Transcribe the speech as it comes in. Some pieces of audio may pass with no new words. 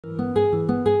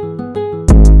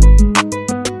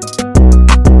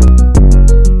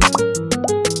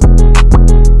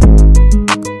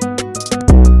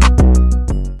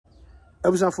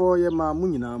Abusa for ye ma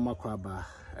munyina makwaba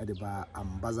edeba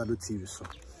ambassador TV so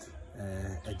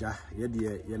eja ye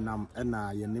de ye nam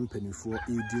na ye nempanifo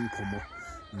edi nkomo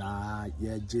na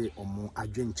ye je omo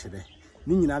adwenkyere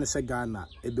ni nyina ne se Ghana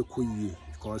ebekoyie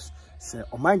because se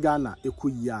oman Ghana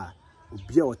ekoyie a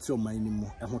obi a ote oman ni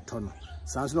mu ehoto no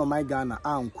sanso no oman Ghana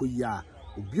ankoyie a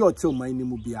obi a ote oman ni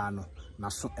mu bia no na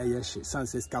so eye hye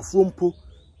sanse skafo mpo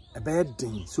ebe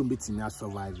den so betimi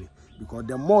survive because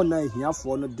the more na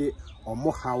hiafo no de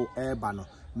omo how eba no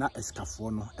na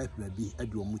eskafo no eplabi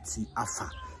ede omuti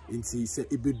afa nti se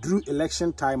ebedru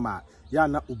election time a ya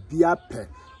na obia pe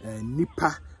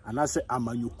nipa anase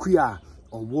amanyuku a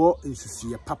owo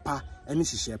nsusuye papa ene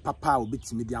hihye papa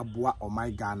obetimi de aboa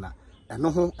oman Ghana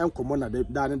eno ho enkomo na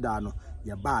da no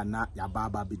ye ba na ya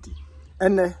ba bedi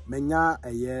ene menya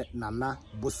eye nana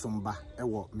bosomba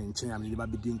ewo menchen am ni ba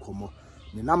bedi nkomo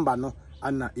ni number no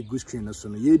ana egu screen no so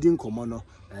no ye di nkomo no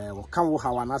wo kan wo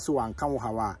hawa na so wan kan wo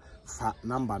hawa fa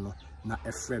number no na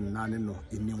efrem na ne no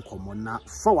eni nkomo na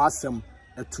fa wasem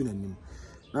etu nanim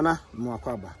nana mo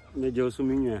akwaba meje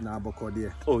osuminwa na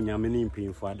abokode o nyame ni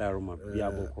mpinfo adaroma bia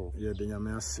aboko ye de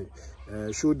nyame ase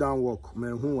showdown work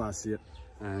me hu wase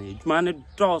man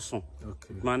doso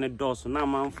okay man doso na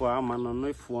manfo amano no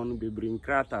efo no bebre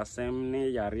nkrata asem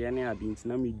ne yare ne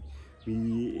adintina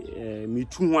mi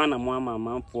tu na mo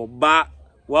manfo ba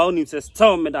wa oni se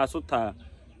still me da so ta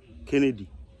Kennedy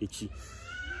echi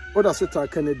o da so ta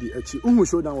Kennedy echi uhu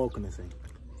showdown work ne sen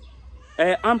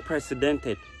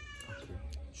unprecedented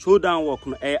showdown work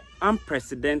no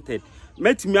unprecedented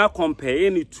met me compare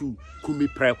any to Kumi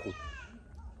Preko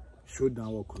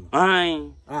showdown work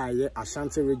no ye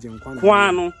Ashanti region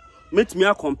kwano met me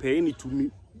compare any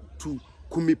to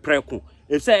Kumi Preko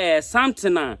if say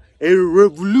something a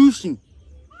revolution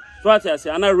so what I say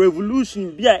a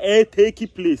revolution be a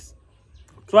take place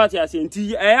so what I say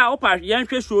nti opa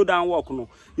yenhwe showdown work no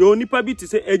ye onipa bi ti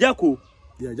say ejako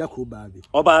baby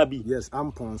obabi yes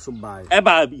ampon so buy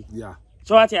baby yeah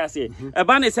so what I say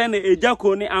eba ne say na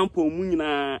ejako ne ampon mu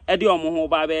nyina e de omo ho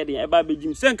ba be de eba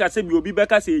begim se nka se bi obi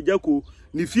beka se ejako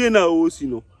ni fie na osi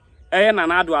no eye na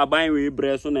na do aban we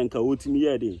bre so na nka otimi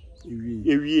ye de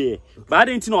ewie ba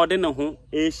de nti na ode ne ho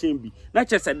e shen bi na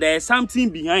che say there is something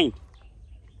behind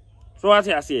so what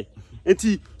I say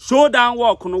enti showdown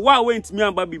work no wa we ntimi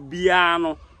amba bibia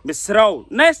no mesrew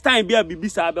next time bia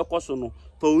bibisa abekoso no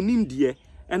fa onim de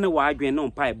ene wa adwen no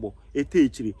mpaibo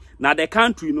etechiri na the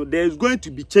country no there is going to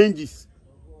be changes.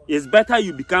 It's better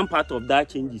you become part of that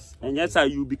changes and yes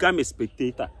you become a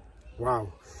spectator.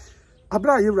 Wow.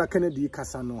 Abra Yewra Kennedy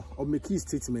kasa no o make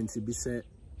statement bi say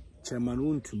Chairman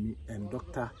Wontumi and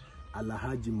Dr.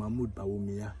 Alhaji Mahmoud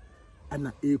Bawumia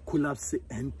ana collapse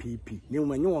NPP ne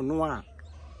manyo ono a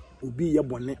obi ye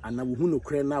bone ana wo hu no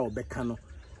kre na obeka no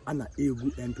ana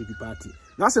egu NPP party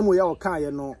na asemo ya o kan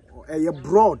ye no eye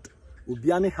broad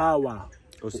obi ane hawa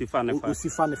osifa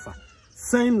nefa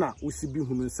sen na osibi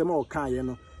hunu nsema o kan ye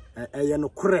no eye no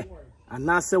kre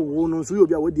anase wo no so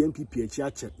obi a wodi NPP achi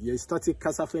ache ye static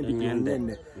kasa friend bi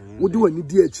nne wodi wani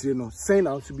di achire no sen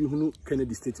na osibi hunu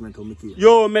Kennedy statement o make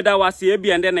yo meda wase e bi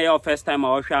ende na your first time I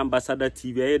watch ambassador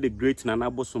TV ye the great Nana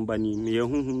Bosomba ni me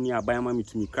huhu ni abayama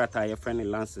mitumi krata ye friendly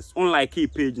lances unlike e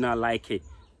page na like it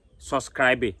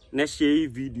subscribe na share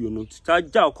video no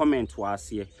tja comment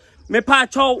wase me pa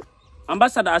chow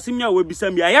ambassador asimia we bisa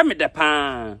mi aya me de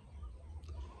pa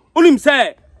unim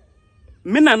say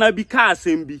me nana bi ka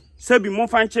asem bi say bi mo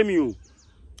fa nche mi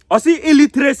o si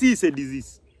illiteracy is a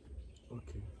disease.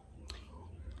 Okay.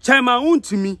 Chairman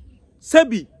Wontumi say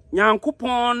bi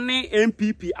nyankopon ne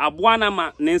MPP aboa na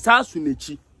ma ne nsa asu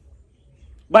nechi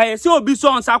ba ye say obi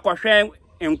so nsa kwohwe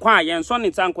nkwa ye nso ne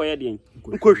nsa nkoye de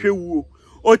nkohwe wuo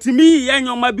otimi ye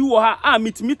nyoma bi wo ha a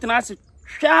mitimi tena ase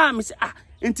hwa me say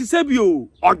enti say bi o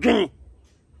odwen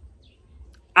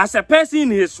as a person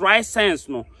in his right sense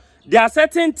no there are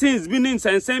certain things being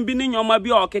sense being nyoma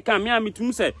bi o keka me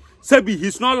amitum say be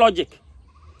his no logic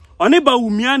oni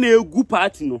Bawumia na egu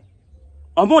party no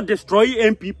omo destroy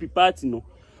MPP party no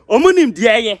omo nim de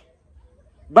ye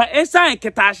ba esan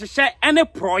keta hyehyɛ ene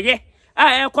proye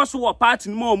a ekoso wo party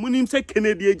no omo nim say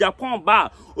Kennedy Japan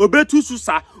ba obetu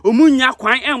susa omo nya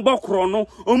kwan enbokro no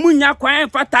omo nya kwan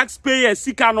enfa taxpayer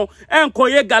sika no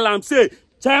enkoye galam say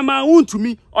Chairman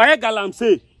Wontumi oye galam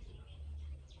say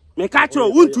me catch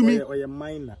Wontumi oye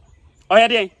minor oye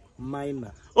de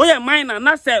minor oye minor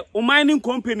na say o mining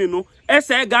company no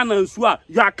ese Ghana nsu a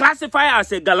you are classified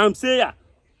as a galam sayer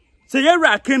say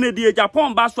Yewra Kennedy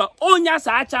Japan ba so onya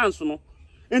sa chance no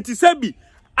enti sabi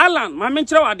Alan ma me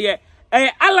kire wade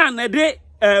Alan na de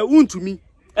Wontumi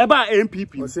e ba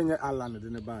MPP o senye Alan de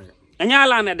ne ba enya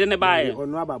Alan de ne ba ye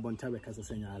onu aba bonta be kasa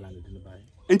senye Alan de ne ba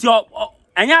ye enti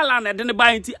anya Alan na de ne ba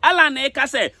nti Alan na e ka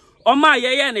say Oma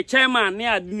ye ne chairman ne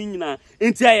ade ni nyina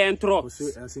enti aye ntro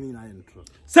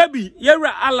Sebi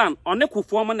yewra Alan one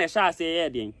kofo mo na sha ase ye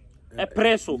den e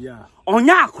preso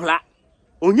onya akola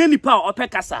onye nipa ope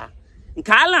kasa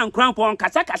nka Alan krampo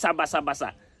kasa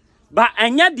basa ba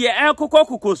enya de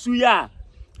ekokokkosu ya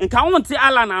nka wonte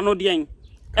Alan ano den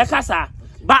e kasa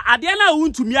ba ade na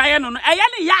wuntumi aye no eye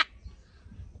ne ya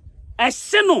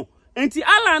ehye no enti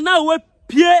Alan na we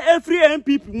pie every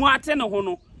MPP mu ate ne ho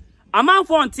no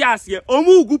amanfo nte ase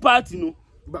omu ugu party no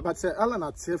but say Alan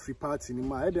at every party ni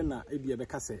ma ede na ebe be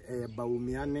ka say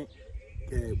Bawumia ne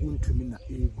Wontumi na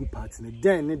ugu party ne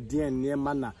den ne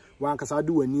ma na wan kasa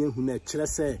de wani ehu na kire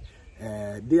say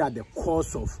they are the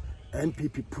cause of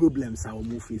NPP problems our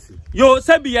move facing. Yo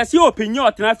sebi yesi opinion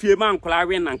otena fie ma nkola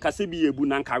we na nkase bi ebu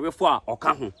na nkawefo a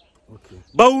oka ho. Okay.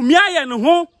 Bawumia ye ne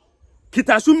ho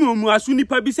kitasumi omu asu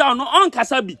nipa bi se ono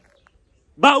onkasa bi.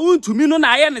 Ba Wontumi no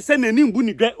na aye ne se nanim bu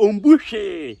ni dwe ombu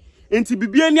hwe. Enti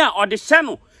bibie ni a ode hye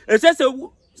no.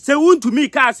 Se Wontumi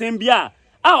ka asem bia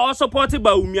a o support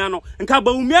Bawumia no. Nka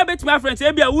Bawumia betima friends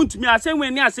e bia Wontumi asem we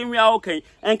ni asem we a okay.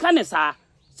 Enka ne saa.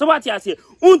 So what you say?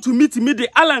 Wontumi timi de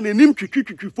Alan enim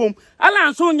twitwitwi fom.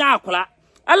 Alan so nya akola.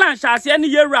 Alan hyase ne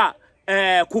yewra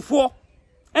kofo.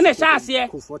 Ene hyase.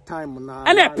 Kofo time na.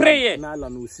 Ene prayer. Na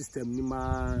Alan system ni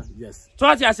ma yes. So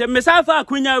what you say? Mesafa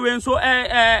akwanya we nso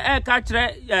ka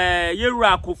kire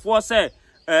yewra kofo se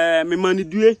me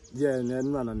manidue. Yeah,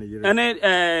 na na yewra. Ene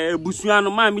ebusuan no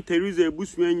ma mi Teresa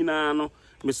ebusuan nyina no.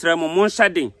 Mesrɛ mo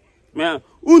monhyade. Me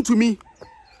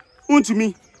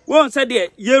Wontumi won said the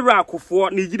yewra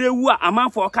akofo ne yire wu a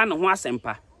amanfo ka ne ho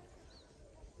asempa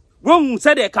won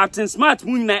said the Captain Smart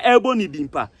mu na elbow ni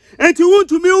dimpa enti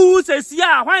Wontumi wu sesi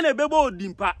a hwan na bebo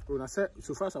dimpa na say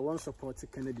so far as I want support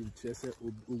Kennedy say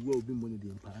owu obi mo ni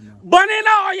dimpa na boni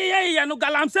na oyeye no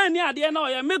galamse ni ade na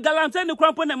oye me galamse ni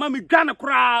krampo na ma me dwane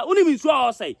kra oni mi nsu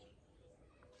o say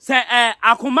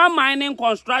akoma mining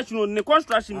construction ni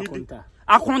construction ni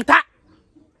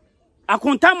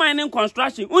akonta mining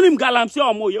construction unim galamse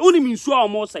omo ye unim nsu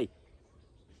omo say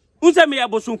unse me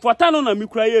yabosun fotano na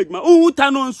mikura ye adwuma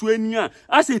uhuta no nsu ani a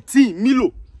ase team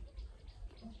milo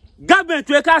government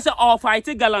we ka say all fight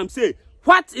galamse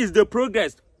what is the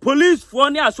progress police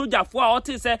for ni soldier for what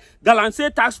is say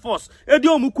galamse task force edi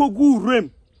omu kogu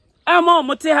rem ama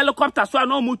omo te helicopter so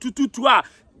na omo tututu a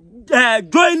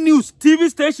join news TV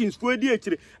stations for edi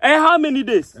ekire how many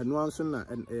days and one so na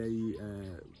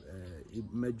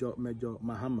Major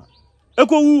Mahama.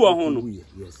 Eko wu wo ho no.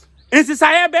 Yes.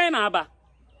 Insisaye ben na aba.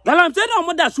 Galamse na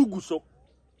omoda suguso.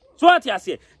 So what you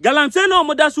say? Galamse na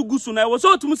omoda suguso na wo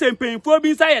so tum se mpemfo bi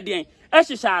nsaye den.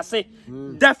 Ehihya ase.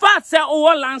 The fact say o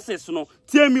lances no.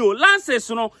 Tiemi o lances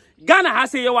no. Ghana ha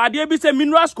say ye wade bi say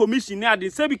Minerals Commission na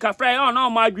ade se bi kafra e na o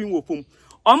ma adwin wo fom.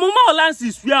 Omoma o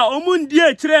lances wi a omundi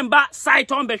e kire mba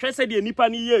site on behwe se de nipa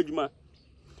ni ye adwuma.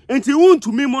 Enti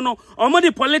Wontumi mo no omo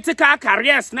de political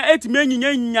careers na etime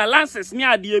nyinya lances ni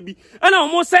ade bi na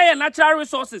omo say natural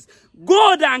resources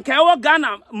gold and ka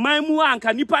Ghana maimu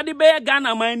anka nipa de be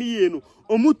Ghana man ni ye no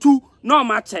omutu na o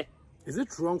ma che. Is it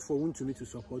wrong for Wontumi to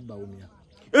support Bawumia?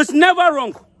 It's never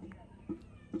wrong.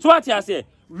 So what you say?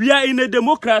 We are in a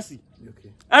democracy.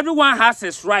 Okay. Everyone has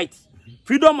his right.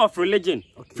 Freedom of religion,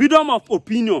 freedom of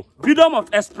opinion, freedom of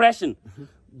expression.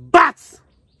 But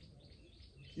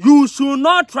you should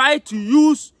not try to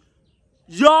use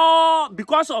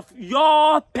because of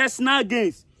your personal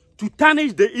gains to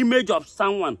tarnish the image of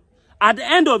someone. At the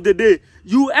end of the day,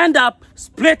 you end up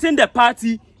splitting the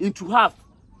party into half.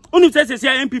 Only says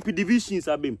MPP divisions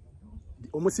are being.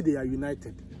 Almost they are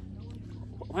united.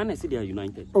 When I say they are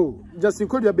united. Oh, just in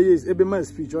Korea is a man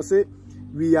speech. You say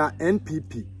we are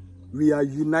NPP, we are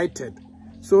united.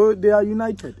 So they are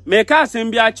united. Make us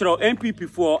NPP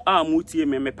for mutie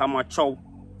me pamacho.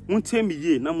 Muntie mi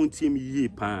ye na muntie mi ye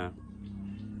pa.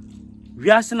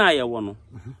 Wiase na ye wo no.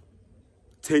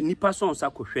 Te nipa so nsa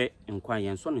kohwe nkwa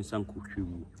ye nso nsa kohwe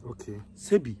wu. Okay.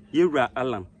 Sebi yewra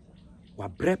Alan wa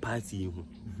bre party hu.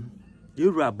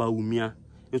 Yewra Bawumia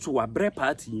nso wa bre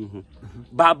party hu.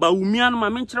 Ba Bawumia no ma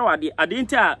menkyere wade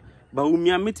adenti a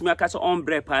Bawumia metimi aka se on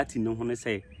bre party no hu ne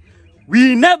say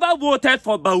we never voted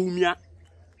for Bawumia.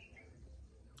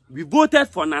 We voted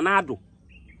for Nanado.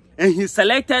 And he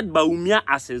selected Bawumia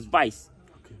as his vice.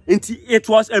 And it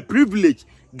was a privilege.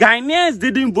 Ghanaians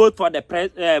didn't vote for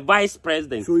the vice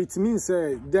president. So it means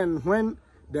then when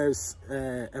there's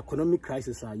economic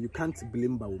crisis, you can't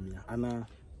blame Bawumia. And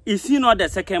is he not the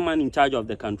second man in charge of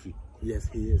the country? Yes,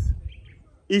 he is.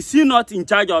 Is he not in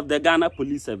charge of the Ghana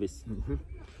Police Service?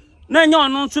 na nya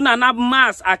ono nso na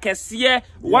mass akese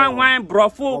one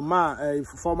brofo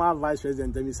former vice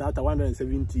president Mr. after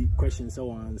 170 questions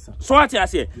so answer so what you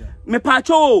say me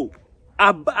pacho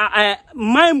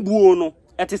mindbuo no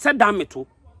ete se dameto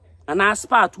and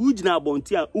aspart ugina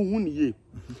abonti a ohu ne ye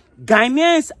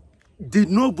Ghanaians did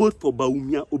not vote for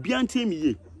Bawumia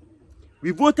Obiantemi.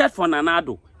 We voted for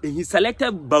Nanado and he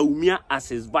selected Bawumia as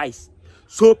his vice.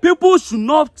 So people should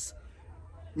not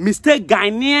mistake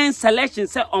Ghanaian selection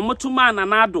say Omotuma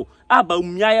Nanado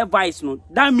Bawumia vice. No,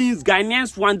 that means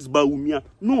Ghanaians want Bawumia.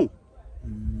 No,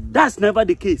 that's never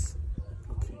the case.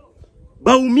 Okay.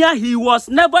 Bawumia, he was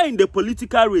never in the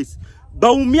political race.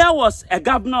 Bawumia was a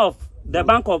governor of the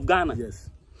Bank of Ghana.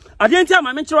 Yes. I didn't tell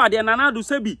my mentor the Nanado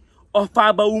Sebi of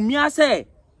Bawumia say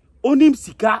onim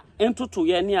sika entoto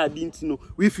ye ne adintino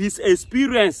with his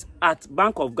experience at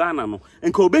Bank of Ghana no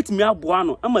enka obetimi aboa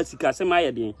no ama sika se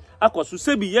maye den akoso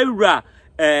Sebi yewura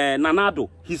Nanado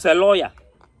he's a lawyer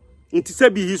nti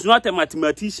Sebi he's not a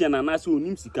mathematician and so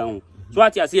onim sika ho so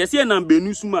ati ase ye na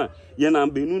mbenu suma ye na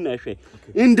mbenu na hwe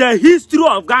in the history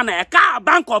of Ghana a car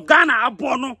Bank of Ghana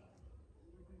abo no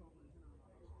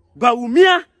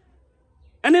Bawumia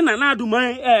ene Nanado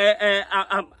man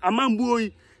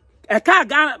amambuoi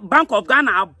Eka Bank of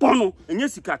Ghana abono enye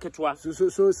sika ketwa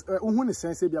so who ne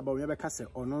sense bia ba we be ka se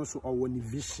ono nso owo ni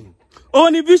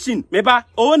vision meba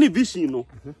owo ni vision no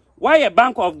why a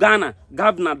Bank of Ghana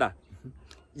governor da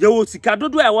ye wo sika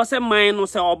dodo e wo se man no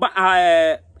se oba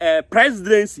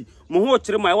presidency mo ho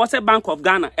kire mo e wo se Bank of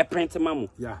Ghana e print mamo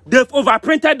they've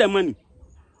overprinted the money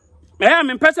me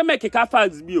am person make ka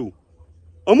fax bi o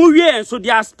omu wie so they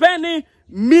are spending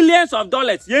millions of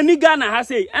dollars yeni Ghana ha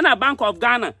say and a Bank of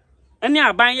Ghana any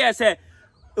aban yes say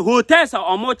hotels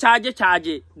are more charge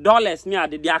dollars near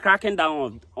they are cracking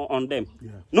down on them.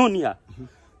 No near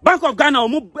Bank of Ghana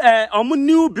omu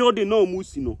new building no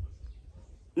musi no.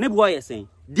 Ne boy saying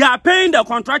they are paying the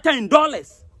contractor in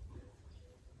dollars.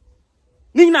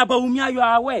 Nina Bawumia you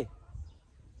are aware.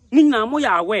 Nina mo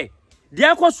ya aware.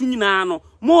 Dia kwasu nyina no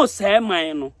mo say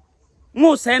man no.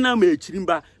 Mo say na me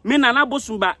chirimba me nana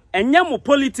bosumba enye mo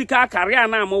political career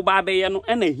na mo ba be ye no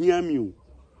e na hia mi o.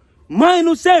 Man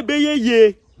no say be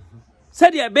ye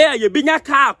said ye be ye binya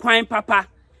car kwan papa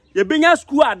ye binya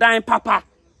school adan papa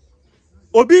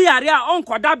obi yare a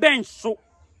onkoda bench so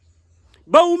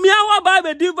Bawumia wa ba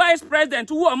be di vice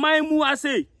president wo man mu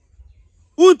ase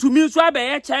untumi so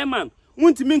abe chairman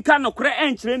untumi nka no kre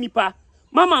enkyere nipa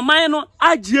mama man no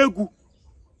agiegu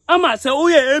ama se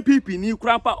oye APP ni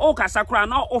krampa o kasa kra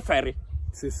na ofere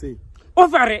sese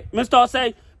ofere Mr.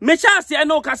 say me chance e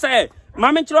no kasa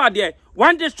mama nkyere ade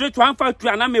one district one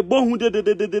factory na me bohu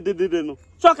de no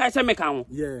so ka say me kan ho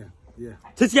yeah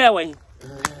sisi e wen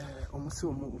omuso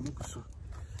omuguso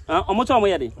omuto omo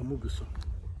ye de omuguso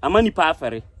amani pa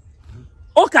afere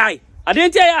okay I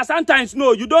didn't tell you sometimes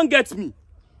no you don't get me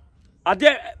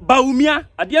ade Bawumia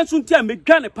ade nso ntia me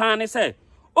dwane pan ne say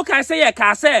okay say ye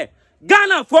ka say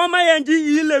Ghana former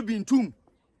NG11 tum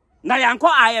na yanko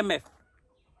IMF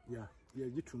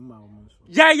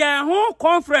yeah ho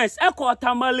conference eko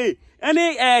tamale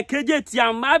any KJ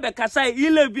tiama be kasa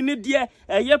 11 die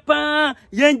ye pa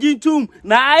yengi tum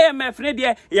na IMF ne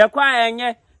die ye kwa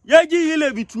enye yeji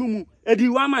 11 tum edi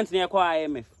 1 month na ye kwa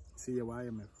IMF see ye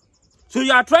IMF so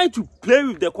you are trying to play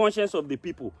with the conscience of the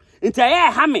people into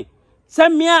ye hame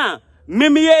semia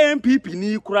meme ye MPP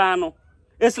ni kura no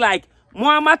it's like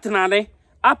Muhammad Nane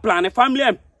a plan a family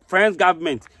and friends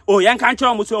government oh yan kan che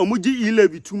omo so omuji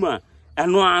 11 tuma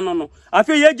eno ano no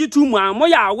afi yeji tuma mo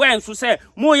ya aware so say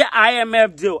mo ya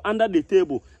IMF deal under the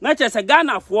table na che se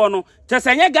Ghana fo no che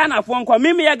se nye Ghana fo nko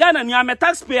meme ye Ghana ni am a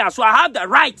taxpayer so I have the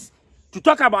right to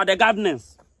talk about the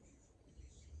governance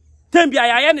tembia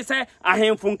ya ye ni say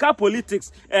ahemfunka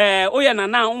politics oye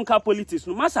na unka politics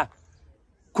no masa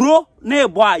kro na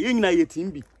ebo a ye nyina ye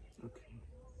timbi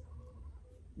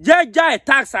Jai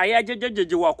tax aye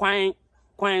jejeje wo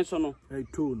kwan so no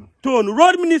tone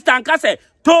road minister anka say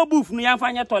to booth no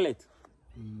yamfanya toilet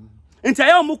nti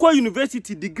aye omukọ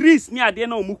university degrees ni ade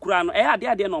na omukura no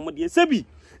ade na omode sebi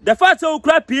the fact say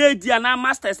okura PhD and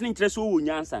masters ni nkire so wo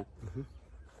nyansa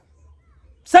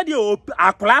said o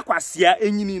akola kwasia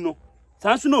enyini no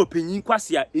sanso na opanyin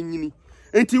kwasia enyini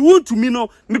enti wuntumi no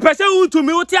mepese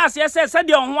wuntumi wuti ase said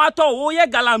ho ato wo ye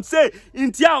galamse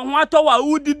enti a ho ato wa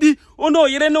udidi ono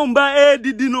yire no mba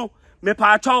didi no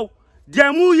mepa acho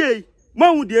dia mu ye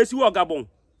mahu dia esi wo Gabon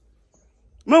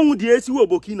mahu dia esi wo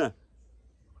Burkina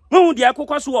mahu dia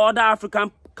kokoso other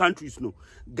African countries no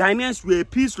Ghanaians were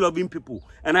peace loving people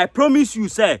and I promise you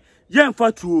say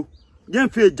yemfa tuo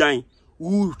yemfa jan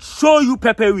we will show you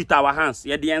pepper with our hands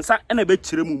ye de ensa na be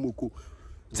kire mu moko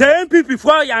Say MPP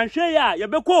for yan share ya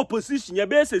be ko opposition ya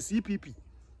be say CPP.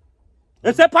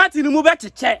 It's a party ni mu be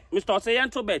cheche Mr.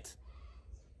 Oseyen bet.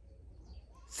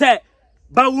 Say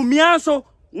Bawumia so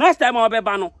next time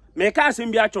obeba no me ka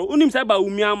asem bi acho unim say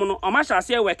Bawumia mo no o ma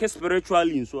shase work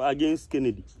spiritually so against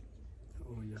Kennedy.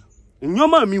 Oh yeah.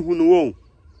 Nyoma mi hu no won.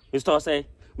 Mr. Osey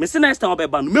me say next time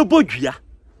obeba no me bodua.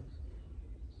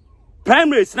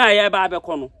 Primaries na ya ba be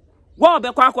ko no. Wo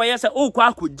be kwa akoye say o kwa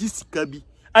akodi sika bi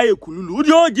aye kululu.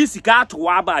 Udi o jisika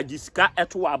atowa aba jisika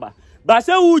etowa aba. Ba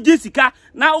se u jisika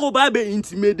na o ba be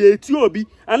intimidate obi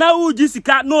ana u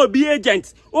jisika na obi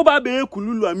agent o ba be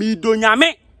kululu ami do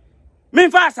nyame me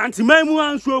fa santiman mu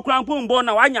anso krampo mbo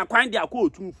na wanya kwan dia ko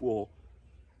otumfo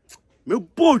me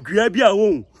bodua bi a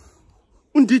won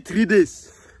undi 3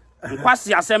 days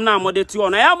nkwasi asem na amode ti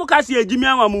ona ya mukasi ejimi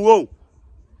amamu won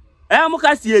ya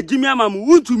mukasi ejimi amamu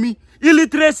Wontumi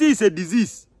illiteracy is a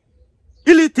disease.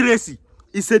 Illiteracy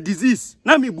is a disease.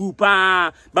 Na mi bu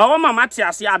pa. Ba wo mama ti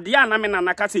ase ade a na me na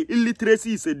naka say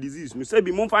illiteracy is a disease. No say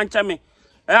bi mo fa ncha me.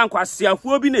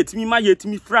 Nkwasiafo bi na etimi ma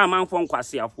yetimi fra manfo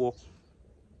nkwasiafo.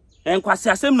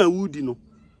 Nkwasiasem na wudi no.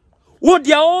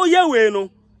 Wodi a o ye we no.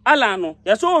 Ala no.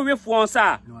 Yeso o wefo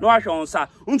onsa no ahwe onsa.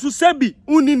 Untu sebi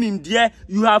uninimde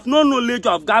you have no knowledge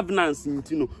of governance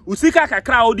ntino. Usika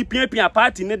kakra o di piapia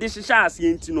party ne de hihya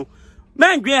ase ntino.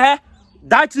 Mengwe he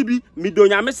that be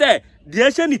midonya me say the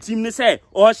Asian team ne say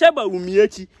o hye Bawumia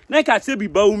chi na ka se bi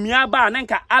Bawumia ba na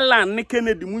ka Alan ne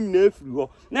Kennedy mu nyina afiri ho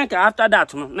na ka after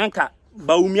that no na ka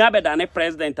Bawumia be da ne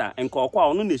president a enka okwa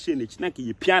ono na hye ne chi na ka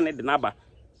ye pia ne de na ba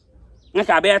na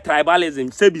ka be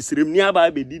tribalism se bi sirem ni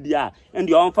aba be didi a and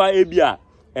the onfa ebia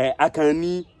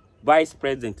akani vice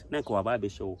president na ka wa be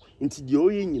show nti de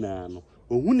oye nyina no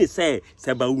ohu ne say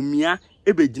se Bawumia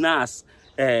ebegina as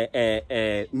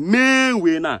main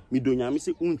way na midonya me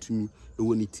say Wontumi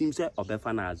when the team say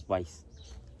obefana as vice.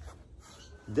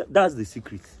 That's the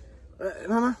secret.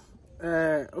 Nana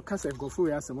okase gofo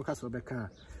ya se mokase obeka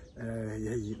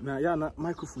na ya na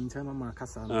microphone time ma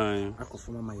kasa na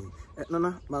akofo mama yi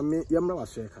nana ma me yamra wa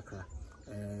share kakra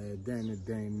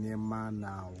den niema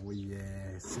na we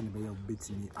sinbe yo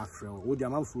betimi afro wo di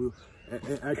amanfo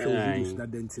actual videos that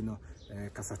dentino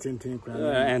kasa tenten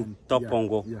and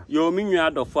topongo yo minwa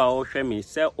adofo a wo hwe me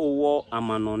se owo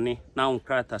amanone na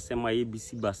onkrata sema ye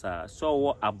bisi basa so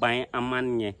wo aban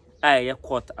amanye aye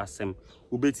court asem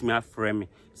wo betimi afre me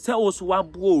se wo so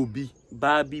wabo obi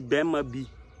ba bi bema bi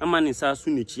amani sa su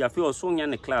nechi afi oso nya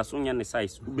ne class onya ne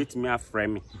size wo betimi afre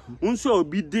me unso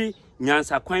obi de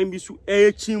nyansa kwan bi su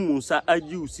echi munsa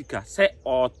agi usika se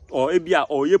o ebia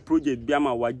o ye project bi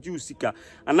ama wagi usika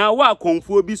ana wa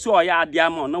konfuo bi so o ya ade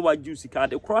ama na wagi usika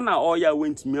de kro na o ya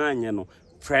wentimi anye no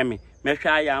frame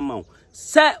mehwa ya ama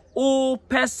se o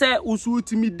pese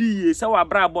usutimi diye se wa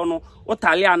brabo no o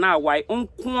tale ana awai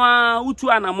nkoa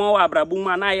utu anamo wa brabo mu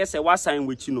ana ye se wasan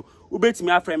wechi no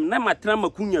ubetimi aframe na matena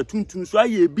makunya tuntun so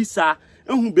aye bisa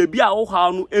ehu bebi a wo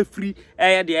ha no efri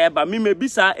eye de eba me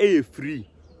mebisa eye free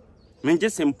menje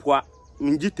sempoa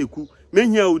menje teku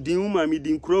mehia odin uma mi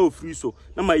din kro free so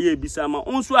na ma ye bisa ma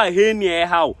onso a he ne e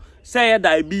how say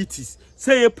diabetes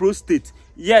say prostate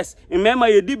yes remember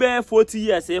ye di be 40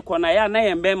 years e kona ya na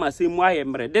ye mbema say mu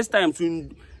ahemre this time to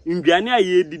ndwane a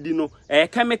ye didi no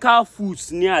chemical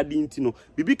foods ni adi ntino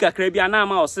bibi kakra bi ana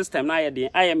ma o system na ye den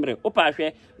ayemre opa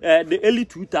hwe the early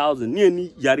 2000 ni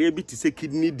ani yare bi ti say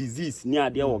kidney disease ni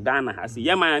ade wo Ghana ha se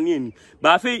yema ni ani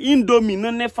ba fe indomie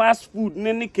no ne fast food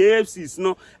ne KFCs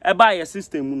no e ba ye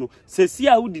system no se si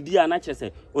a udidi ana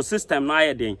chese o system na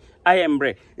ye den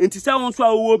ayemre enti se wonso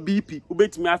a wo BP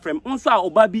ubetimi afrem wonso a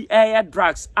oba bi air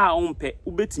drugs a onpe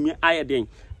ubetimi aye den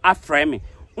afrem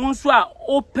wonso a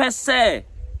opese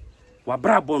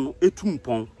wabrabo no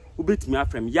etumpon ubetimi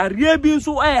afrem yare bi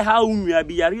nso ha unwia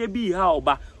bi yare bi ha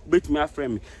oba ubetimi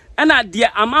afrem ena de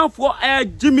amanfo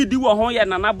jimidi wo ho ye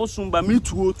nanabosumba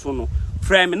metuo to no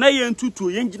frame na ye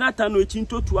ntutu ye ngina ta no echi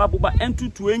ntotu aboba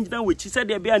entutu engina wechi se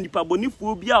de bia nipa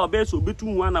bonifuo bia obeso obetu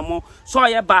hu anamo so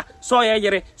ye ba so ye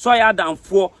yere so ye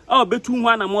adamfo a obetu hu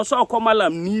anamo so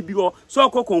okomalam ni bi wo so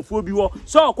okokonfuo bi wo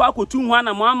so okoakotu hu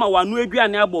anamo ama wanu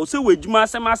aduane abo se wejuma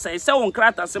asema sai se won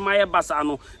krata asema ye basa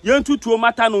no ye ntutu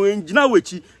mata no engina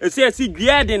wechi esi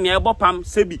dua de ne ebopam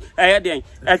sebi eye den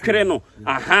etwere no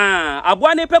aha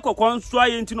aboa ne pe kokon so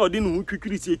aye ntino de no hu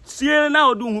twitwiri sie na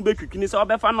odu hu betwitwini se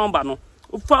obefa number no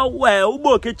Ufa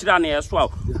ubo kechira na yeso a.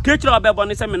 Kechira obebo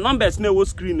ne say me numbers na wo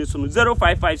screen so no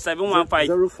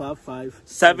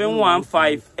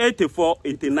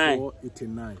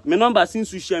 055715 me number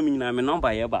since you share me na me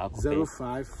number ye ba ko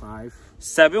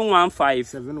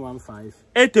 715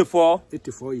 84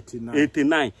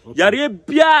 yare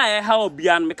bia e ha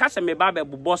obia no me ka se me ba be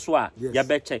bobo so a ya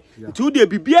be che nti wo de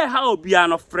bibia e ha obia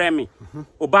no frɛ me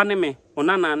oba ne me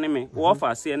onana ne me wo fa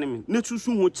ase ne me ne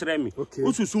tusu ho kyerɛ me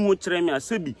wo tusu ho kyerɛ me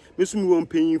asebi me so me won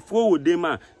panyinfo wo de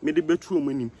ma me de betu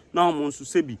omanim na omo nso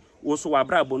sebi wo so wa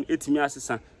brabo no etimi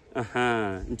asesa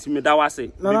nti me da wase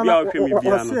bibia wo hwɛ me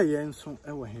bia no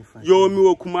yo mi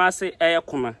wo kuma ase eye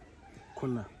kuna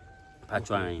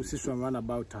patwan usi so run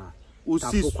about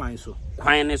usi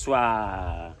kwan ne so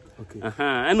a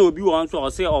ana obi won so o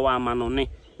se o wa ama no ne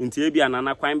nti e bia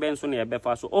nana kwan ben so na e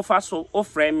befa so o fa so o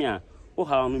frɛ me a o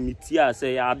ha no mitia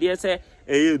se ya de se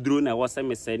eye duro na wo se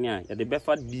me se ne a ya de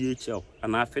befa DHL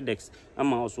ana FedEx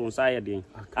ama so nsa ye de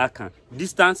aka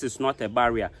distance is not a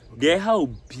barrier there ha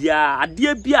obia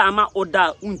ade bia ama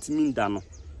oda untimi nda no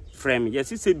frɛ me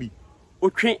yes se bi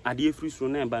otwe ade free so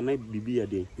na ba na bibi ya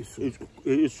de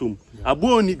esom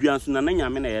abo oni duanso na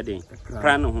nyame na ye de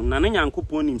kra no ho na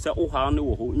nyankopon nim se o ha no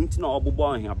wo ho nti na obobọ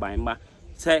ohiaban ba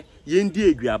se yendi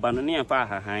eduaba no ne yemfa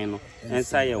hahan no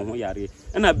ensa ye ho yare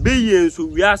na beye nso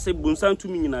wiase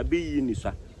bonsantumi nyina beye ni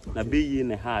so na beye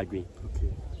ne ha adwen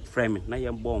frame na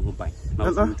yembo ho ban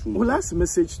na last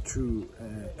message to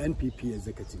NPP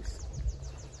executives.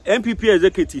 NPP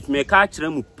executive me ka kire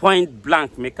mu point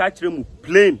blank me ka kire mu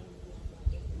plain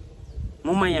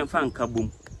mama yemfa nka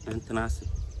bom entenase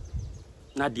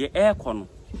na de kono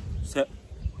se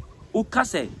o ka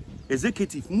se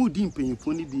executive mudi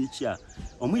mpanyimfo ni bi echi a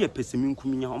omo ye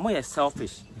pesiminkumi omo ye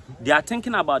selfish they are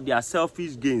thinking about their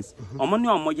selfish gains omo ne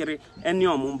omo yere ene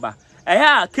omo mba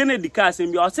eya Kennedy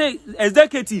Kasem bi o say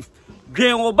executive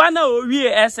dwen oba na owie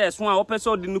SS1 a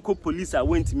opeso de nko police a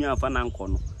wentimi afa na nko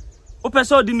no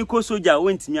opeso de nko soldier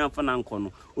wentimi afa na nko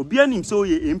no obi anim se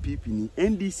oye MPP ni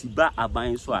NDC ba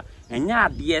aban so a enya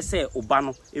ade se oba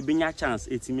no ebenya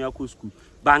chance etimi akọ school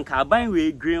banka aban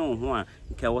we dwen ho a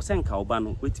nke wo se nka oba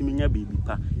no wetimi nya baby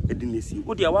pa edinesi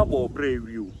wo de wabọ obra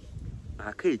wi o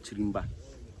aka echirimba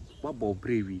wabọ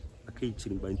obra wi aka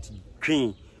echirimba nti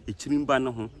dwen echirimba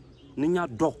no ho ne nya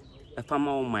do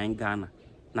efama o man Ghana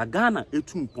na Ghana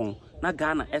etumpon na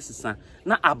Ghana esesa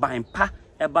na aban pa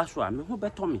eba so a me ho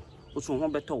beto me o so ho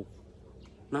beto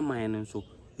na man nso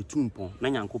etumpon na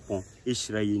nyankopon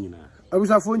ehira ye nyina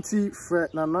abusafo nti frɛ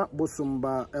nana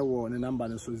bosomba ewo ne number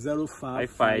no so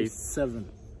 0557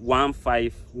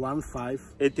 15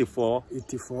 84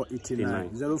 89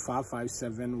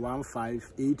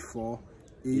 0557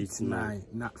 15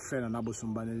 na frɛ nana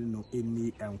bosomba no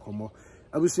eni enkomo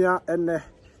abusia ene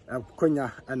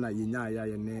konya ana yenya ya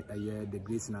ye ne eye the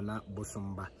grace nana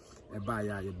bosomba eba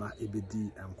ya yeba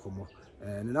ebedi enkomo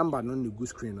ne number no ne good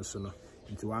screen no so no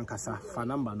nti wankasa fa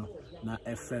number no na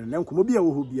efren na nkomo bia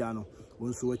wo hu bia no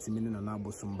wonso watimi ne nana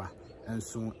bosomba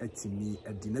enso atimi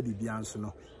adi na bibia nso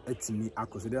no atimi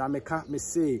akoso de ameka me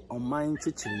say oman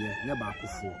chichiriye ne ba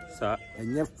akofo sa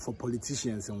enye for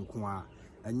politicians nko a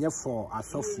enye for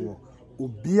asofo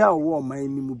obia wo oman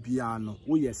ni mu bia no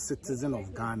we are citizen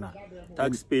of Ghana,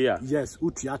 taxpayer. Yes,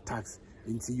 utia tax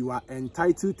until you are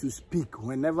entitled to speak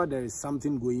whenever there is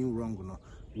something going wrong no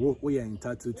we are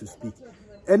entitled to speak.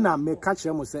 And I make catch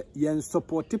them say you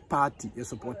support the party, you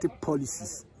support the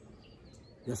policies.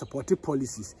 You support the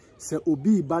policies. Say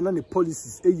obi banana the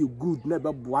policies you good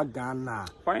never boa Ghana.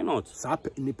 Why not? Sap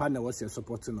nipa na was your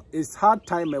supporting. It's hard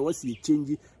time I was you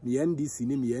change the NDC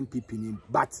name, the NPP name,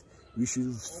 but we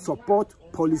should support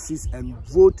policies and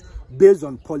vote based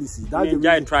on policies. That's the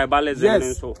tribalism.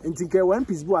 Yes. And think when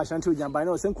people are Ashanti region by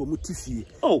now send komutifi.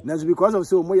 Oh, that's because of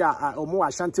so more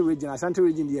Ashanti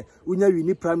region there. We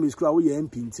need primary school we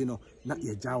MP ntino na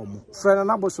ye jawo mo. Friend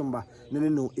na bosomba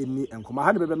no eni enkom. I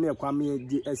had be me kwame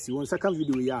DSC one second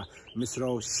video ya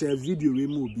Mr. share video we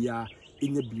mu bia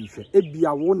enye bife. E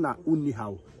bia wo na uni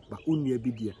how ba uni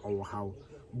abi die owo how.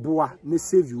 Boa ne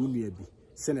save uni abi.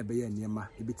 Sene be ye niema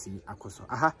ebetimi akoso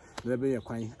aha na be ye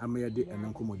kwan amayede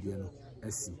enankomodie no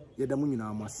asi yeda mu nyina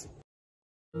amase.